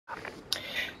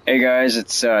Hey guys,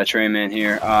 it's Trayman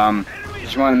here.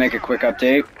 Just wanted to make a quick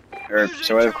update, or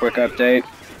sort of quick update,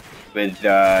 with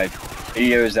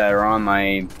videos that are on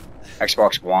my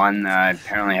Xbox One that I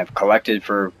apparently have collected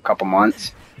for a couple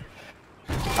months.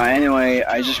 Anyway,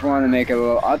 I just wanted to make a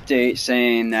little update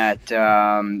saying that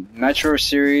Metro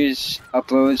series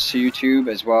uploads to YouTube,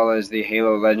 as well as the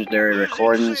Halo Legendary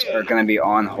recordings, are going to be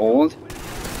on hold.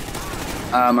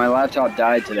 My laptop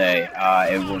died today.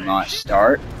 It will not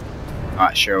start.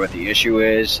 Not sure what the issue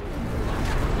is.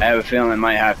 I have a feeling it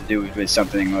might have to do with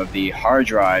something of the hard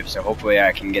drive, so hopefully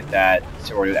I can get that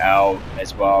sorted out,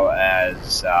 as well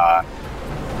as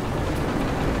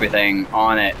everything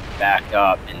on it backed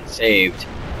up and saved.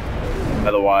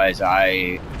 Otherwise,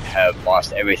 I have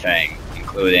lost everything,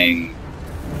 including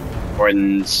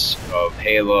recordings of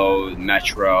Halo,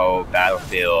 Metro,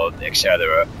 Battlefield,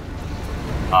 etc.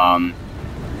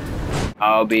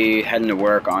 I'll be heading to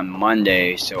work on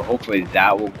Monday, so hopefully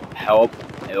that will help.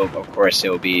 Of course,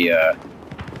 it'll be a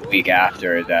week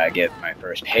after that I get my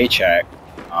first paycheck.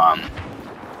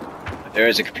 But there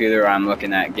is a computer I'm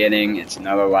looking at getting. It's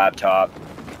another laptop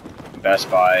from Best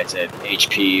Buy. It's at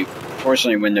HP.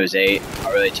 Unfortunately, Windows 8.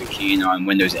 Not really too keen on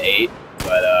Windows 8,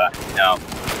 but no.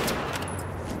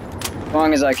 As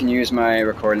long as I can use my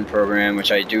recording program,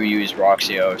 which I do use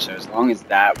Roxio, so as long as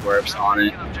that works on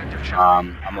it,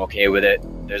 I'm okay with it.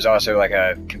 There's also like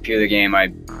a computer game I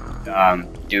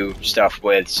do stuff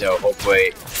with, so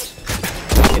hopefully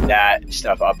get that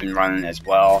stuff up and running as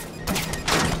well.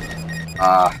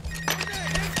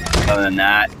 Other than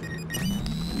that,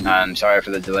 I'm sorry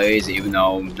for the delays, even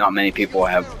though not many people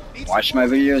have watched my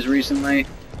videos recently,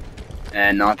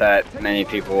 and not that many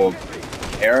people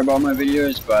care about my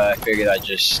videos, but I figured I'd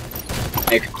just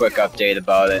make a quick update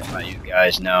about it and let you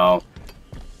guys know.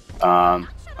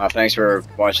 Thanks for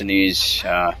watching these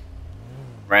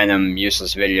random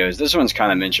useless videos. This one's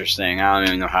kind of interesting. I don't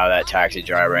even know how that taxi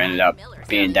driver ended up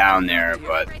being down there,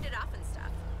 but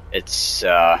it's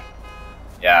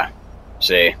yeah,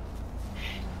 see,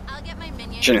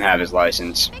 shouldn't have his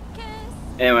license.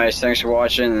 Anyways, thanks for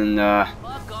watching, and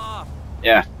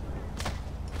yeah,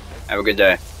 have a good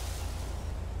day.